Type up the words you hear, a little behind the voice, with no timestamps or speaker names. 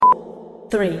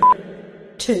3,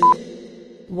 2,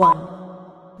 1,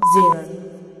 0.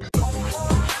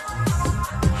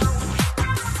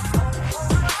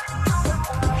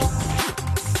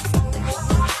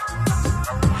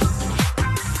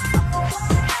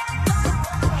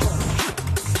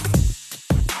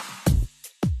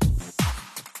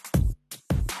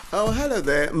 Oh, hello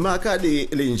there, Makadi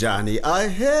Linjani. I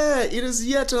hear it is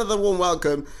yet another warm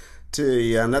welcome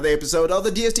to another episode of the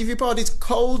DStv pod. It's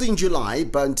cold in July,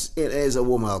 but it is a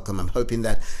warm welcome. I'm hoping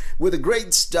that with the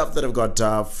great stuff that I've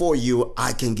got for you,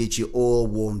 I can get you all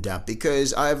warmed up,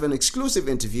 because I have an exclusive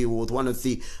interview with one of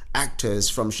the actors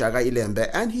from Shaka iLembe,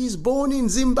 and he's born in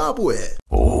Zimbabwe.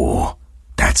 Oh,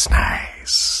 that's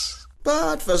nice.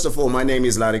 But first of all, my name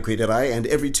is Kwirirayi, and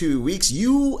every 2 weeks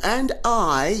you and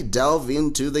I delve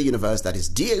into the universe that is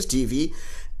DStv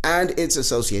and its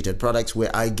associated products, where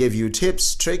I give you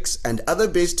tips, tricks, and other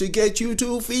bits to get you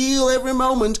to feel every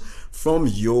moment from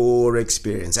your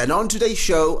experience. And on today's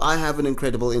show, I have an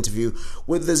incredible interview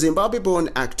with the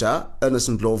Zimbabwe-born actor Ernest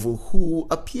Ndlovu, who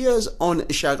appears on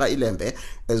Shaka iLembe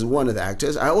as one of the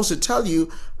actors. I also tell you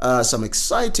some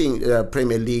exciting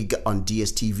Premier League on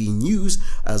DStv news,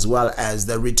 as well as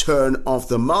the return of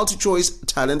the MultiChoice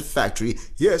Talent Factory.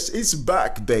 Yes, it's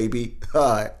back, baby.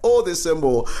 Hi, all this and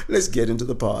more. Let's get into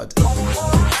the pod.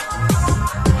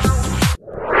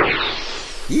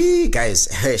 Yeah, guys,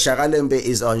 Shaka iLembe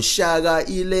is on. Shaka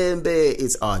iLembe,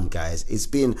 it's on, guys. It's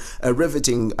been a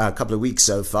riveting couple of weeks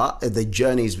so far. The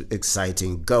journey is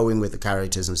exciting, going with the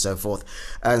characters and so forth,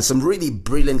 and some really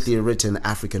brilliantly written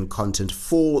African content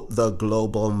for the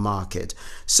global market.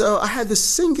 So I had the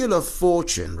singular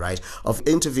fortune, right, of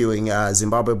interviewing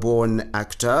Zimbabwe-born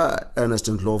actor Ernest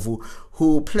Ndlovu,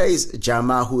 who plays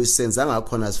Jama, who is Senzanga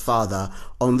Khona's father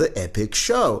on the epic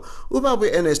show. Ubaba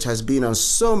Ernest has been on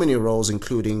so many roles,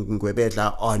 including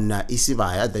Ngwebetla on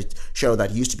Isibaya, the show that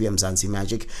used to be Mzansi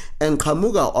Magic, and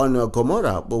Kamuga on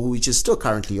Gomora, which is still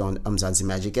currently on Mzansi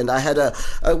Magic. And I had a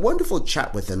wonderful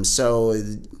chat with him, so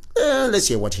let's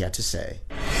hear what he had to say.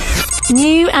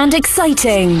 New and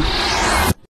exciting.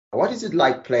 What is it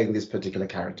like playing this particular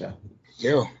character?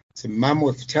 Yo, it's a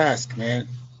mammoth task, man.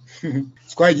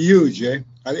 It's quite huge, and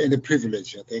a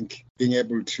privilege, I think, being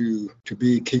able to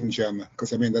be King Jama,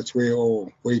 because I mean that's where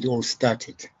it all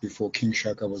started before King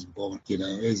Shaka was born. You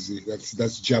know,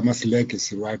 that's Jama's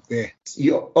legacy right there.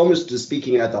 You're almost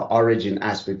speaking at the origin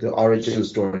aspect, the origin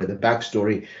story, the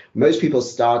backstory. Most people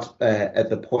start at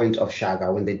the point of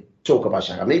Shaka when they talk about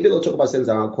Shaka. Maybe they'll talk about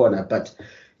Senzanga Khona, but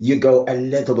you go a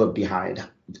little bit behind.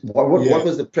 What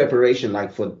was the preparation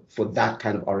like for that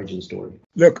kind of origin story?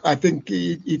 Look, I think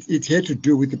it had to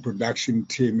do with the production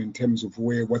team in terms of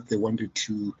what they wanted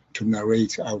to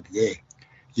narrate out there,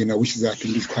 you know, which is, I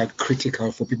think, is quite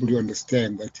critical for people to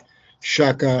understand that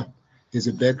Shaka is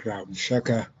a background.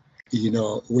 Shaka, you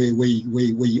know, where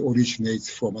he originates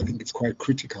from, I think it's quite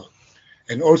critical.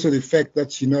 And also the fact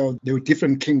that, you know, there were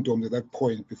different kingdoms at that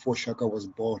point before Shaka was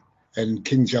born. And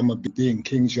King Jama being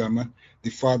King Jama, the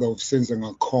father of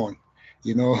Senzanga Khona,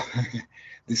 you know,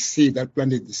 the seed that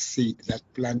planted the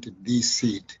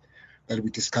seed that we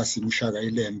discuss in Shaka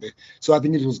iLembe. So I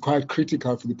think it was quite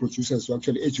critical for the producers to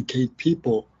actually educate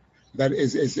people that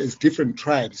as different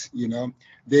tribes, you know,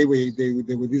 they were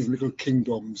these little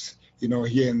kingdoms, you know,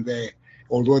 here and there.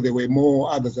 Although there were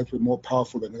others that were more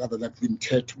powerful than others, like the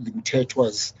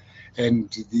Mtetwas and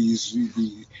these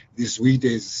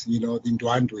Wides, you know, the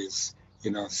Ndwandwes,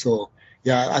 you know. So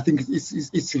yeah, I think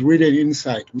it's really an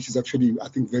insight which is actually, I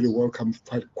think, very welcome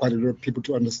for quite a lot of people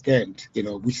to understand, you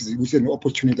know, which is an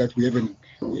opportunity that we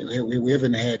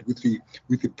haven't had with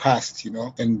the past, you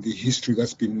know, and the history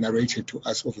that's been narrated to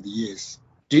us over the years.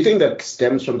 Do you think that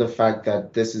stems from the fact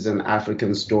that this is an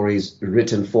African stories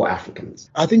written for Africans?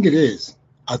 I think it is.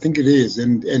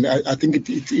 And I think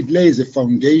it lays a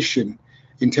foundation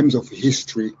in terms of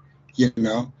history, you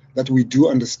know, that we do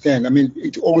understand. I mean,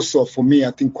 it also, for me, I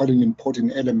think, quite an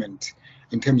important element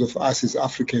in terms of us as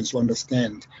Africans to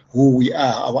understand who we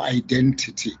are, our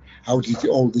identity. How did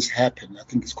all this happen? I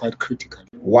think it's quite critical.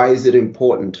 Why is it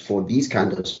important for these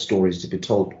kind of stories to be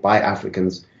told by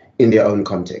Africans in their own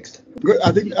context?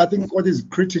 I think what is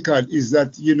critical is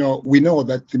that, you know, we know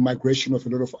that the migration of a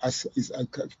lot of us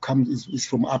is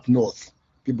from up north,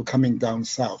 people coming down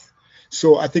south.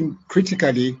 So I think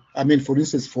critically, I mean, for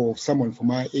instance, for someone for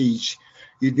my age,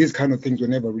 these kind of things were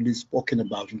never really spoken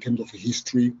about in terms of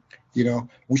history, you know,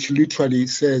 which literally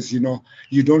says, you know,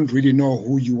 you don't really know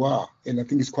who you are. And I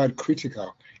think it's quite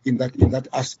critical in that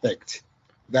aspect,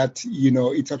 that, you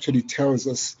know, it actually tells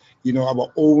us, you know,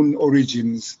 our own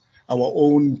origins, our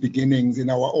own beginnings,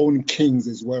 and our own kings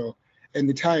as well. And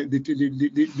the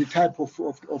type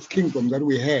of kingdom that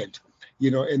we had,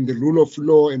 and the rule of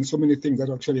law and so many things that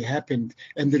actually happened,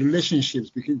 and the relationships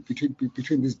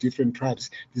between these different tribes,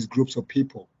 these groups of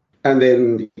people. And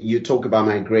then you talk about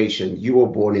migration. You were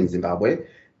born in Zimbabwe.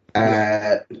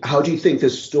 How do you think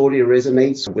this story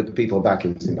resonates with the people back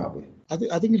in Zimbabwe?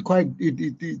 I think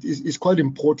it's quite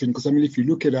important, because I mean, if you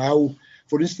look at how,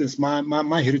 for instance,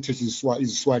 my heritage is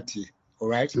Swati, all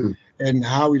right, and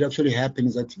how it actually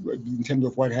happens, that in terms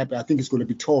of what happened, I think it's going to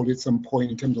be told at some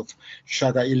point in terms of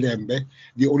Shaka iLembe,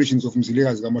 the origins of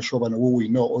Mzilikazi Gamashobana, who we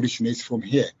know originates from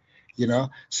here.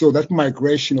 So that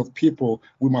migration of people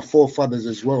with my forefathers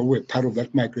as well, were part of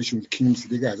that migration with King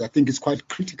Mzilikazi. I think it's quite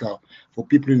critical for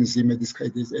people in Zim at this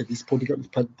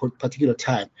particular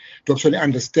time to actually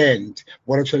understand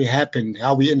what actually happened,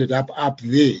 how we ended up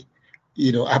there,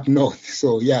 up north.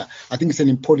 So yeah, I think it's an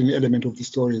important element of the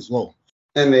story as well.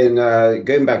 And then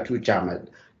going back to Jama,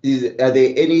 are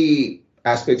there any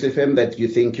aspects of him that you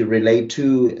think you relate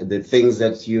to, the things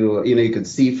that you could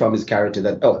see from his character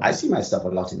that, oh, I see myself a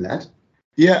lot in that?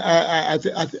 Yeah, I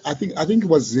think it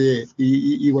was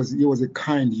he was a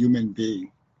kind human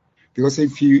being, because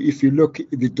if you look at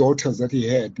the daughters that he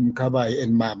had, Mkabai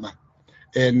and Mama,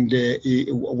 and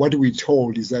what we're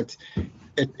told is that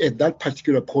at that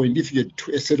particular point, if you had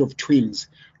a set of twins,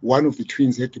 one of the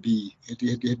twins had to be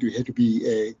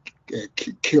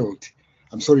killed.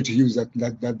 I'm sorry to use that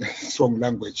strong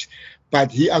language,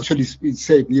 but he actually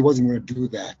said he wasn't going to do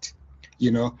that,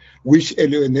 which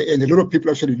and a lot of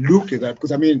people actually looked at that,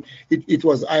 because I mean it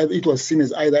was seen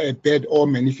as either a bad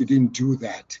omen if you didn't do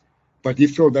that. But he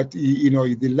felt that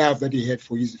the love that he had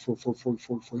for his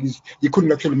he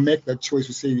couldn't actually make that choice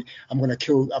to say, I'm going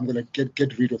to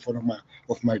get rid of one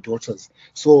of my daughters.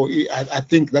 So I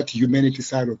think that humanity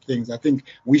side of things, I think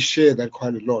we share that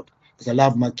quite a lot, because I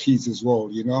love my kids as well.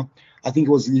 I think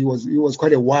he was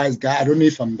quite a wise guy. I don't know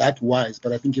if I'm that wise,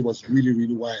 but I think he was really,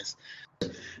 really wise.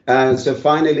 So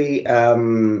finally,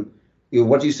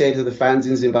 what do you say to the fans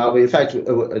in Zimbabwe? In fact,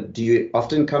 do you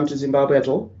often come to Zimbabwe at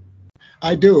all?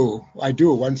 I do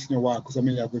once in a while, because I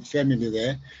mean, I've got family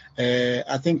there.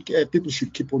 I think people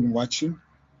should keep on watching.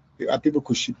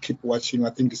 People should keep watching. I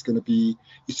think it's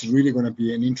really going to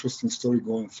be an interesting story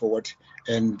going forward.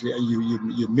 And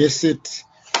you miss it,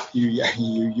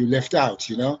 you left out,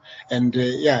 And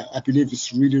I believe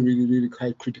it's really, really, really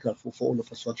quite critical for all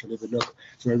of us to actually have a look,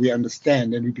 so that we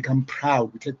understand and we become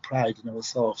proud. We take pride in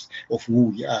ourselves of who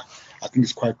we are. I think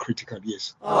it's quite critical,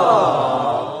 yes.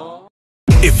 Aww.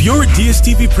 If you're a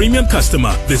DStv Premium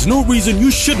customer, there's no reason you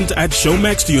shouldn't add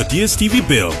Showmax to your DStv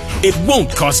bill. It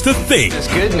won't cost a thing. That's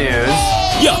good news.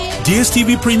 Yeah,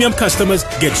 DStv Premium customers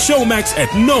get Showmax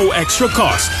at no extra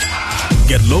cost.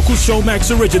 Get local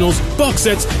Showmax originals, box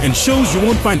sets, and shows you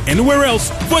won't find anywhere else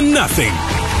for nothing.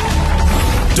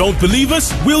 Don't believe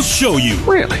us? We'll show you.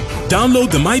 Really?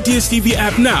 Download the My DStv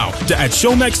app now to add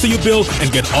Showmax to your bill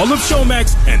and get all of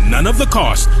Showmax and none of the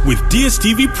cost with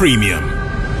DStv Premium.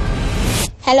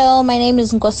 Hello, my name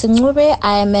is Nkosi Ncube.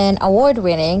 I'm an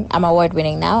award-winning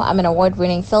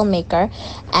filmmaker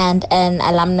and an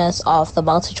alumnus of the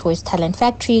MultiChoice Talent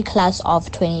Factory class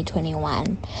of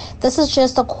 2021. This is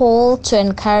just a call to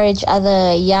encourage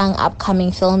other young upcoming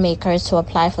filmmakers to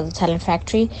apply for the Talent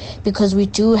Factory, because we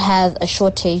do have a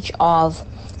shortage of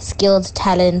skilled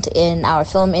talent in our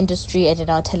film industry and in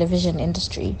our television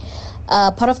industry.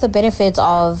 Part of the benefits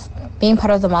of being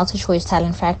part of the MultiChoice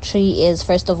Talent Factory is,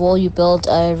 first of all, you build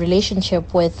a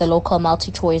relationship with the local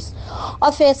MultiChoice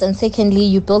office, and secondly,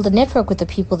 you build a network with the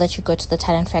people that you go to the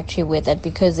Talent Factory with. And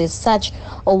because there's such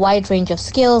a wide range of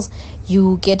skills,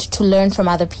 you get to learn from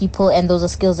other people, and those are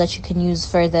skills that you can use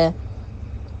further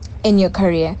in your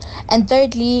career. And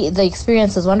thirdly, the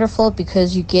experience is wonderful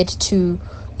because you get to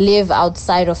live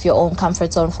outside of your own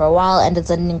comfort zone for a while, and it's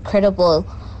an incredible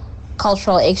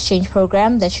cultural exchange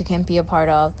program that you can be a part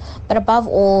of. But above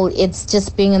all, it's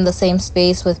just being in the same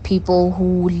space with people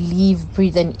who live,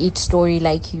 breathe, and eat story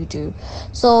like you do.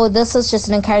 So this is just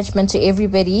an encouragement to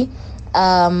everybody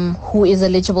who is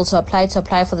eligible to apply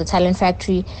for the Talent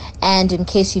Factory. And in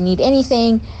case you need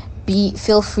anything,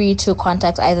 feel free to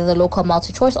contact either the local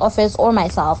MultiChoice office or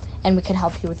myself, and we can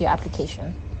help you with your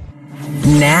application.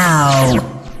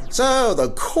 Now. So the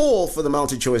call for the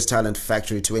MultiChoice Talent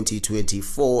Factory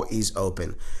 2024 is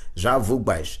open.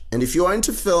 And if you are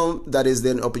into film, that is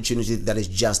then an opportunity that is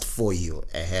just for you.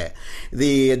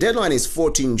 The deadline is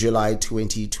 14 July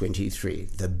 2023.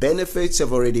 The benefits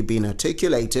have already been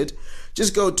articulated.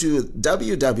 Just go to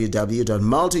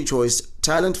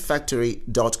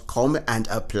www.multichoicetalentfactory.com and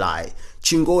apply.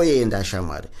 Chingoyenda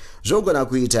shamari. Zogona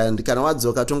kuita and kana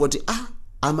wadzoka tongoti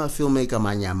I'm a filmmaker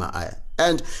manyama aya.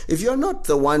 And if you're not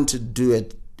the one to do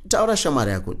it, taura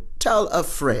shamari yako, tell a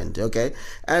friend, okay?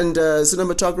 And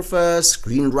cinematographer,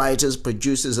 screenwriters,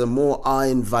 producers and more are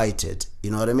invited. You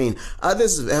know what I mean?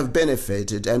 Others have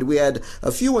benefited, and we had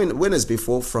a few winners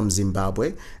before from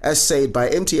Zimbabwe, as said by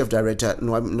MTF director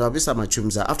Nwabisa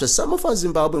Machumza, after some of our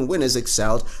Zimbabwean winners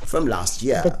excelled from last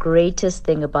year. The greatest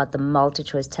thing about the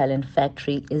MultiChoice Talent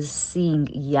Factory is seeing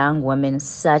young women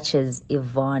such as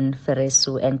Yvonne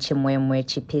Feresu and Chimwemwe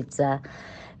Chipitza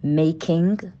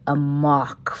making a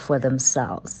mark for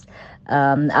themselves.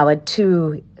 Our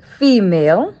two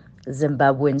female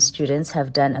Zimbabwean students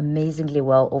have done amazingly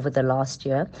well over the last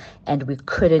year, and we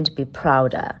couldn't be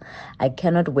prouder. I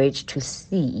cannot wait to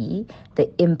see the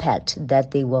impact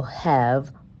that they will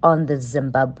have on the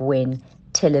Zimbabwean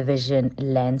television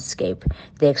landscape.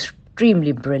 They're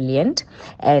extremely brilliant,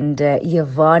 and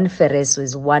Yvonne Ferresu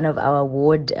is one of our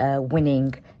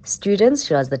award-winning students.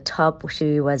 She was in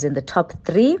the top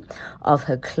 3 of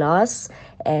her class,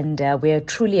 and we are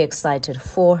truly excited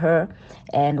for her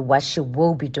and what she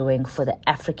will be doing for the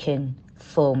African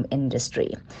film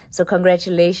industry. So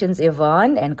congratulations,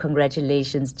 Yvonne, and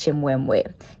congratulations,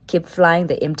 Chimwemwe. Keep flying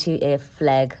the MTF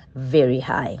flag very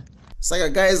high. Saka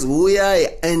guys,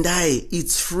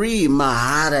 it's free,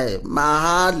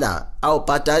 mahala, au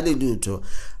patali lutho,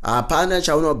 apana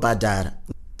chaunobhadhara,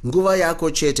 nguva yako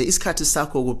chete, isikhathi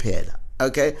sakho kuphela.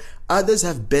 Okay, others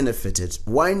have benefited.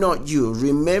 Why not you?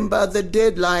 Remember the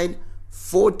deadline,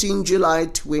 14 July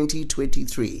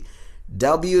 2023.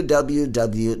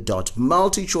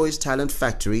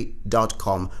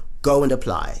 www.multichoicetalentfactory.com. Go and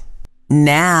apply.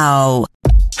 Now.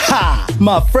 Ha!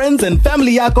 My friends and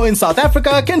family yako in South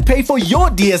Africa can pay for your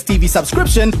DStv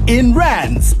subscription in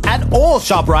rands at all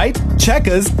ShopRite,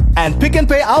 Checkers, and Pick n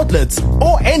Pay outlets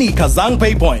or any Kazang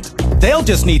pay point. They'll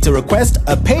just need to request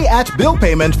a pay at bill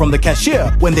payment from the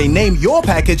cashier when they name your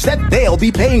package that they'll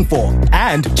be paying for.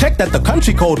 And check that the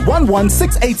country code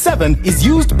 11687 is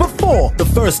used before the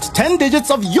first 10 digits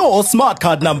of your smart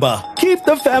card number. Keep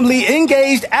the family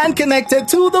engaged and connected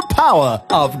to the power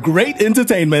of great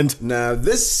entertainment. Now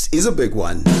this is a big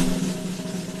one.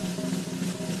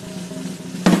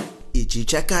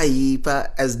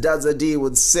 Ichichakaipa, as Dazadi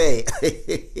would say.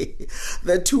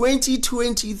 The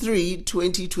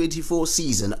 2023-2024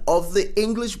 season of the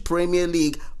English Premier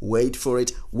League, wait for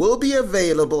it, will be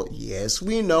available, yes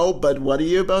we know, but what are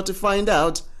you about to find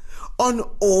out? On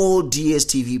all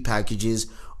DStv packages,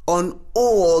 on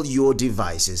all your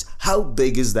devices. How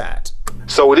big is that?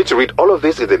 So we need to read all of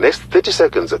this in the next 30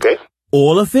 seconds, okay?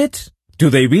 All of it? Do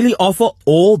they really offer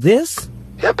all this?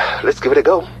 Yep, let's give it a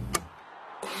go.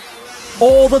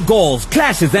 All the goals,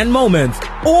 clashes and moments.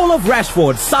 All of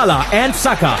Rashford, Salah and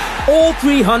Shaka. All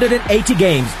 380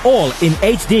 games, all in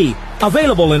HD.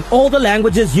 Available in all the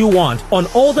languages you want, on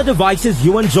all the devices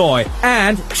you enjoy.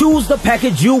 And choose the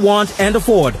package you want and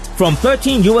afford. From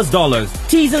 $13 US.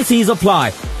 T's and C's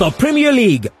apply. The Premier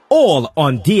League, all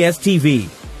on DStv.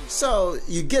 So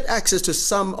you get access to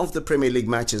some of the Premier League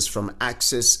matches from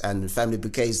Access and Family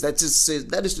Bouquets. That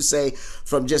is to say,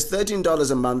 from just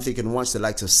 $13 a month, you can watch the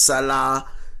likes of Salah,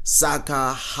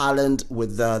 Saka, Haaland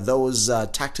with those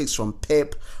tactics from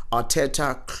Pep,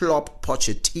 Arteta, Klopp,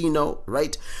 Pochettino,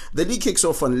 right? The league kicks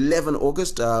off on 11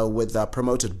 August with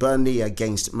promoted Burnley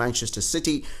against Manchester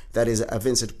City. That is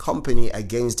Vincent Kompany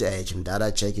against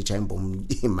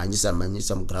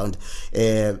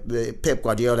Pep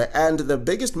Guardiola. And the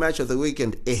biggest match of the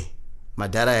weekend,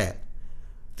 Madara,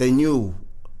 the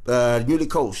newly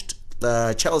coached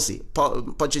Chelsea,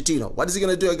 Pochettino. What is he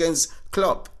going to do against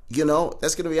Klopp? You know,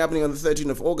 that's going to be happening on the 13th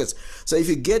of August. So if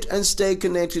you get and stay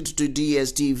connected to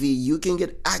DStv, you can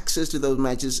get access to those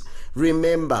matches.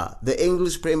 Remember, the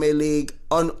English Premier League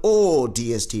on all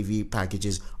DStv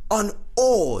packages, on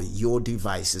all your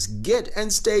devices. Get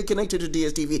and stay connected to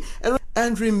DStv.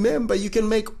 And remember, you can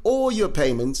make all your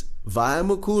payments via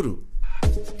Mukuru.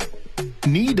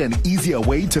 Need an easier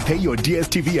way to pay your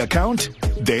DStv account?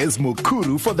 There's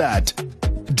Mukuru for that.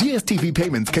 DStv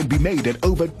payments can be made at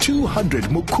over 200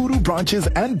 Mukuru branches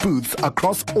and booths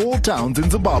across all towns in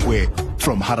Zimbabwe,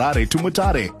 from Harare to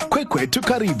Mutare, Kwekwe to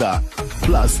Kariba.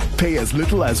 Plus, pay as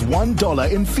little as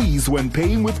 $1 in fees when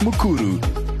paying with Mukuru.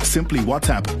 Simply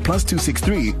WhatsApp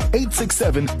 +263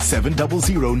 867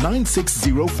 700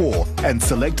 9604 and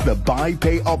select the Buy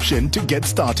Pay option to get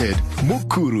started.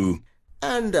 Mukuru.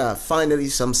 And finally,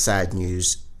 some sad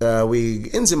news.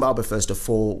 In Zimbabwe, first of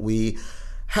all, we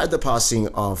had the passing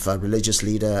of religious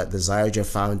leader, the Zayaja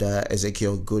founder,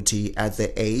 Ezekiel Guti, at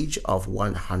the age of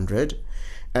 100.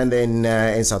 And then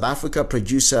in South Africa,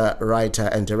 producer, writer,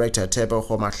 and director Tebo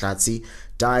Homaklatsi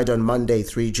died on Monday,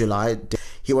 3 July.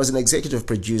 He was an executive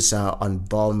producer on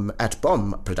Bomb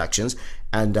Productions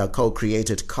and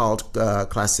co-created cult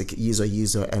classic Yizo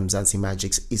Yizo and Mzansi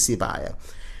Magic's Isibaya.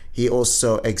 He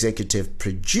also executive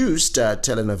produced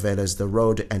telenovelas The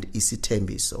Road and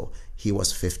Isitembiso. He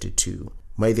was 52.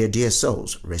 May their dear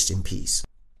souls rest in peace.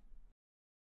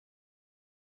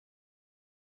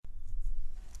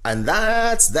 And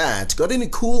that's that. Got any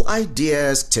cool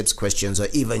ideas, tips, questions, or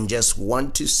even just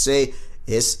want to say,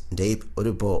 yes, Dave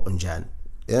Odubo Unjan?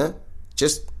 Yeah?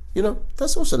 Just,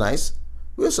 that's also nice.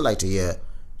 We also like to hear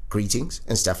greetings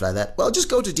and stuff like that. Well, just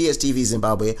go to DStv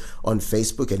Zimbabwe on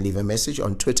Facebook and leave a message.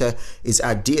 On Twitter is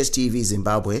at DStv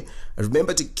Zimbabwe. And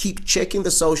remember to keep checking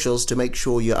the socials to make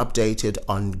sure you're updated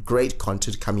on great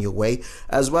content coming your way,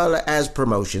 as well as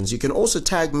promotions. You can also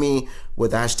tag me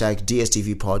with hashtag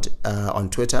DSTVpod on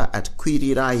Twitter at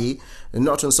Kwirirayi.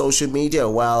 Not on social media,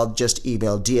 well, just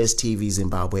email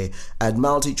dstvzimbabwe at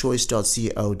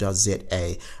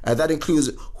multichoice.co.za. That includes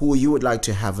who you would like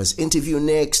to have us interview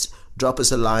next. Drop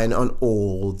us a line on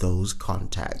all those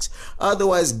contacts.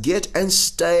 Otherwise, get and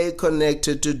stay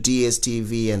connected to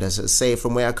DStv. And as I say,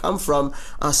 from where I come from,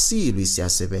 Asili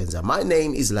Siyasebenza. My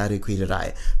name is Larry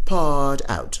Kwirirayi. Pod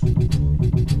out.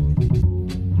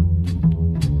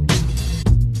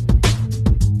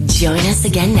 Join us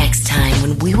again next time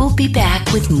when we will be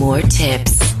back with more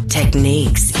tips,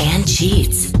 techniques, and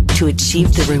cheats to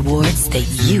achieve the rewards that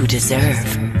you deserve.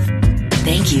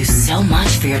 Thank you so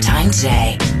much for your time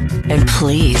today. And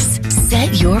please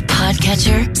set your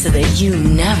podcatcher so that you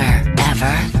never,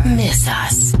 ever miss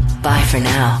us. Bye for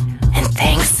now. And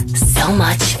thanks so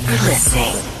much for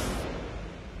listening.